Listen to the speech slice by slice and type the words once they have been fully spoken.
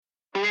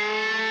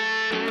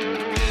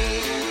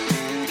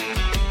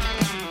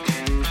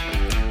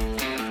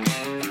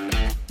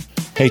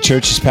Hey,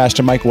 church, it's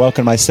Pastor Mike.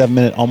 Welcome to my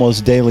 7-minute,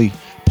 almost daily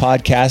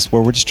podcast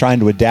where we're just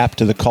trying to adapt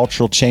to the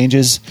cultural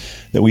changes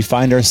that we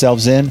find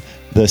ourselves in.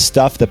 The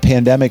stuff the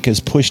pandemic has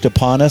pushed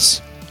upon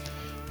us,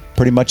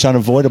 pretty much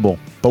unavoidable.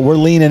 But we're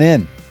leaning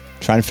in,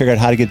 trying to figure out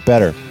how to get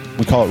better.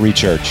 We call it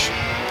Rechurch.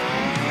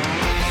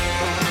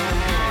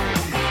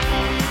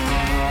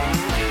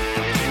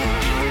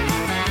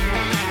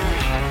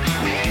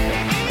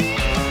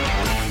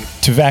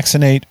 To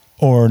vaccinate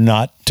or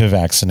not to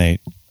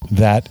vaccinate?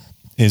 That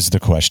is the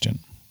question.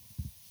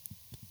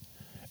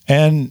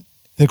 And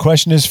the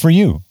question is for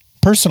you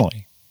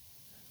personally.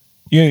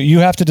 You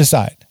have to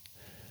decide.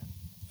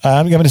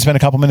 I'm going to spend a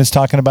couple minutes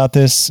talking about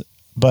this,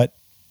 but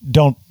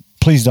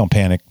please don't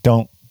panic.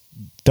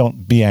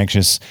 Don't be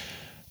anxious.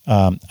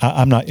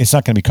 I'm not. It's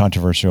not going to be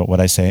controversial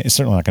what I say. It's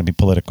certainly not going to be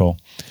political.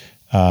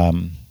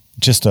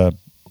 Just a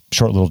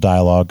short little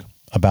dialogue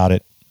about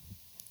it.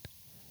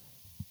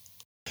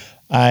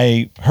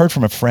 I heard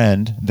from a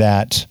friend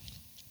that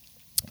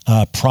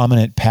a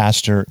prominent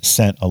pastor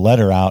sent a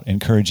letter out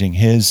encouraging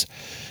his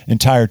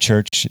entire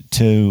church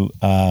to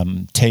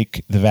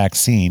take the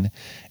vaccine.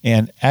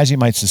 And as you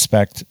might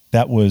suspect,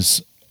 that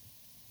was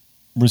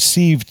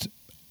received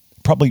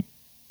probably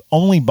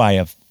only by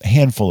a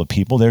handful of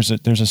people. There's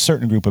a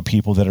certain group of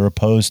people that are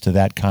opposed to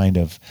that kind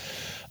of,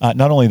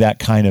 not only that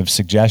kind of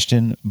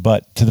suggestion,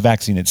 but to the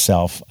vaccine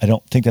itself. I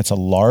don't think that's a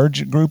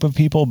large group of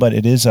people, but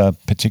it is a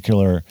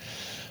particular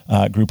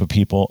group of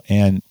people.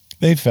 And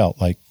they felt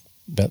like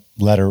that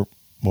letter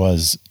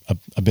was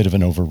a bit of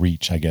an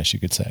overreach, I guess you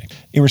could say.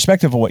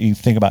 Irrespective of what you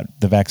think about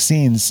the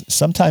vaccines,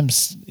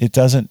 sometimes it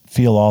doesn't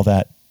feel all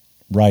that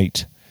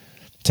right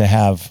to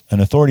have an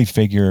authority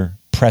figure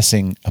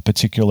pressing a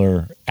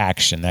particular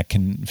action. That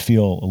can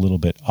feel a little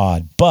bit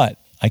odd. But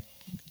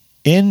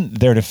in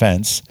their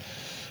defense,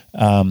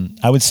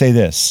 I would say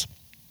this.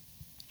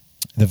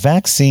 The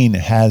vaccine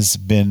has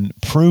been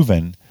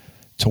proven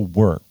to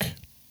work.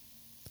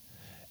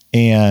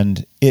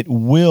 And it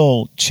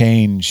will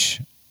change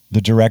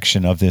the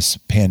direction of this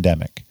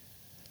pandemic.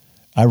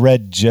 I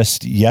read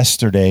just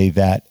yesterday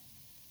that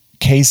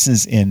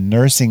cases in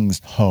nursing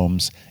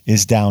homes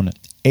is down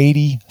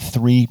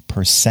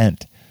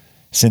 83%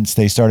 since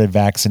they started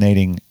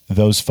vaccinating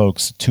those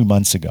folks 2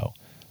 months ago.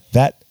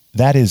 That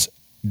is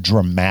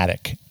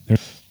dramatic.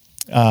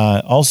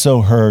 Also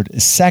heard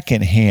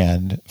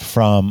secondhand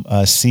from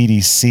a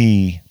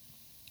CDC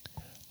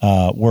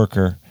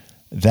worker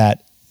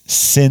that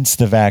since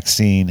the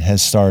vaccine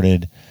has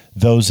started,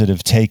 those that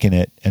have taken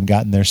it and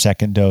gotten their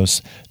second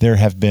dose, there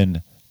have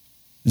been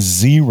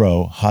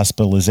 0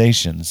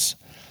 hospitalizations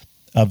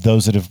of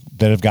those that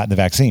have gotten the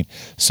vaccine.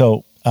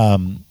 So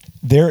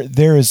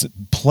there is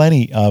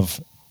plenty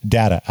of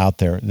data out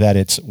there that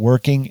it's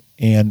working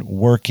and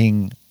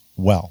working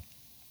well.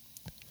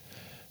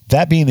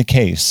 That being the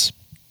case,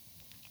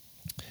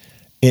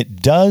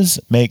 it does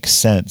make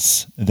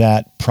sense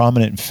that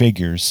prominent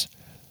figures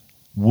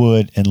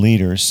and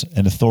leaders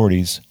and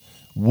authorities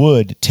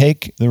would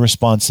take the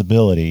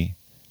responsibility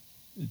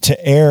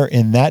to err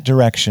in that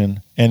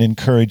direction and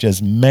encourage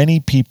as many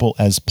people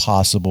as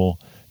possible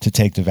to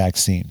take the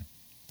vaccine.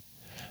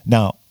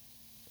 Now,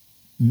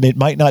 it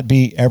might not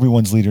be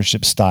everyone's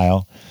leadership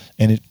style,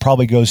 and it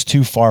probably goes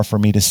too far for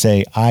me to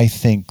say I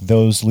think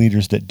those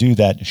leaders that do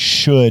that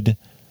should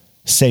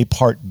say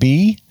part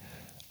B,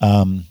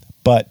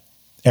 but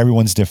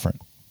everyone's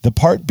different. The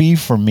part B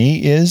for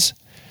me is,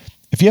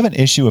 if you have an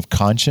issue of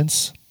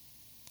conscience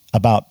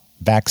about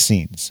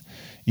vaccines,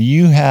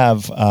 you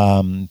have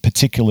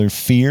particular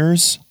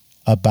fears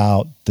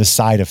about the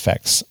side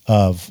effects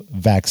of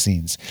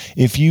vaccines.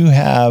 If you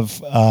have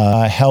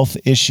health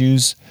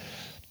issues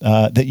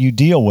that you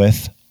deal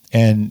with,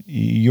 and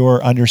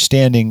your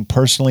understanding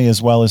personally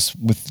as well as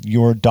with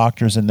your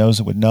doctors and those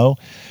that would know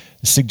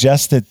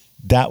suggests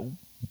that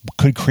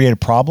could create a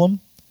problem,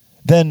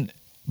 then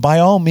by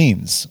all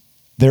means,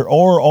 there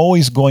are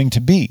always going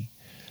to be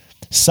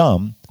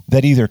some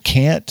that either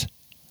can't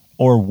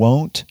or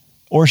won't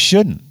or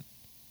shouldn't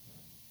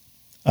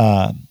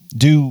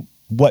do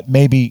what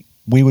maybe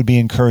we would be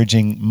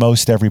encouraging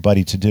most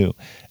everybody to do.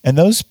 And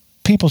those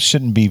people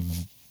shouldn't be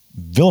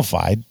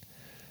vilified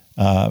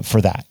for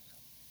that.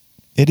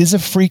 It is a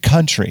free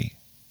country.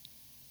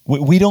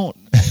 We don't,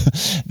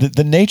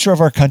 the nature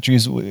of our country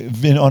is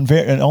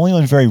only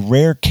on very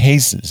rare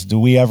cases do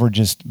we ever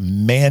just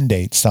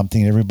mandate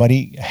something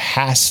everybody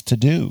has to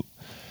do.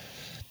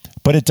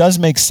 But it does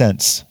make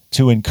sense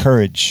to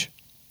encourage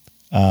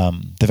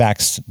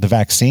the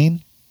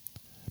vaccine.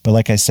 But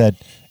like I said,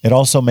 it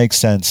also makes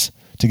sense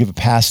to give a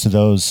pass to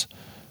those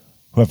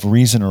who have a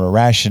reason or a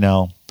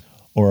rationale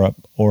or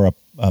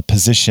a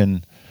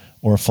position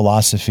or a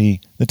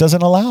philosophy that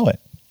doesn't allow it.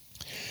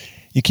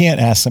 You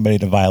can't ask somebody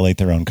to violate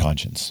their own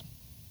conscience.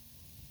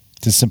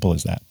 It's as simple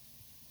as that.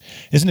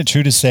 Isn't it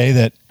true to say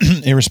that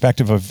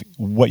irrespective of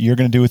what you're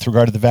going to do with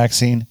regard to the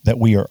vaccine, that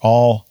we are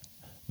all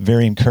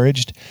very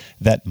encouraged,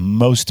 that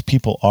most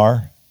people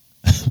are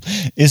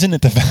Isn't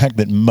it the fact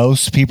that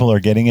most people are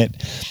getting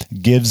it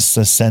gives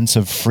a sense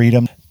of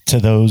freedom to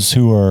those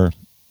who are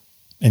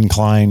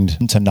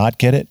inclined to not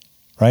get it,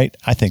 right?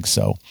 I think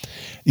so.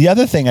 The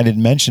other thing I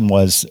didn't mention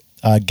was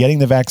getting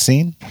the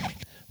vaccine.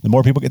 The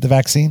more people get the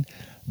vaccine,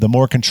 the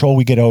more control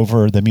we get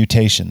over the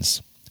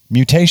mutations.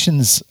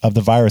 Mutations of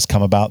the virus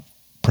come about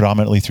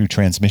predominantly through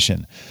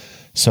transmission.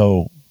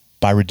 So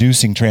by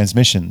reducing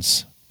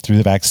transmissions through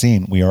the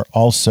vaccine, we are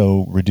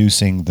also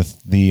reducing the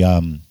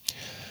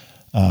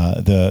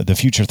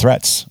future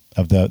threats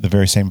of the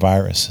very same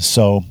virus.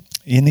 So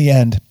in the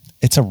end,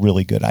 it's a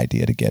really good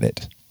idea to get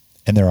it.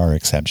 And there are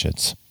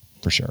exceptions,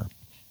 for sure.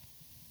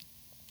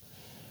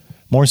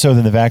 More so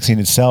than the vaccine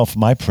itself,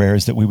 my prayer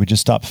is that we would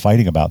just stop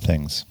fighting about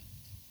things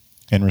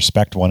and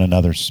respect one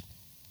another's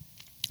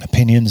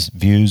opinions,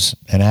 views,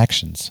 and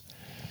actions.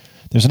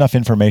 There's enough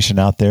information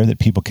out there that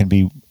people can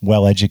be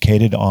well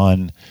educated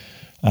on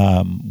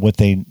what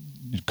they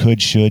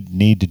could, should,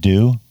 need to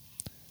do.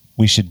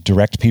 We should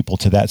direct people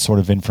to that sort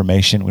of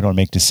information. We don't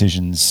make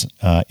decisions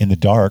in the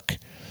dark.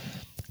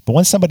 But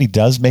when somebody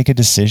does make a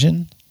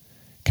decision,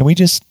 can we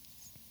just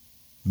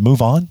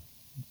move on?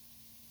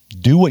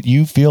 Do what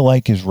you feel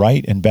like is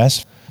right and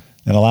best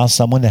and allow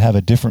someone to have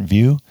a different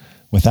view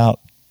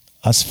without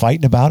us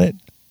fighting about it?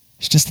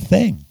 It's just a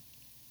thing.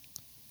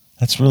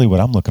 That's really what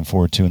I'm looking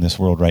forward to in this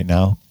world right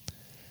now.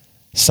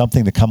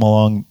 Something to come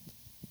along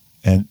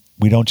and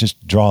we don't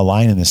just draw a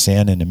line in the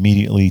sand and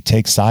immediately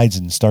take sides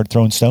and start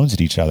throwing stones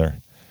at each other.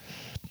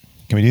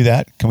 Can we do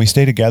that? Can we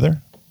stay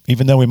together?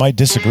 Even though we might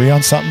disagree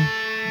on something,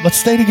 let's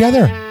stay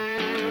together.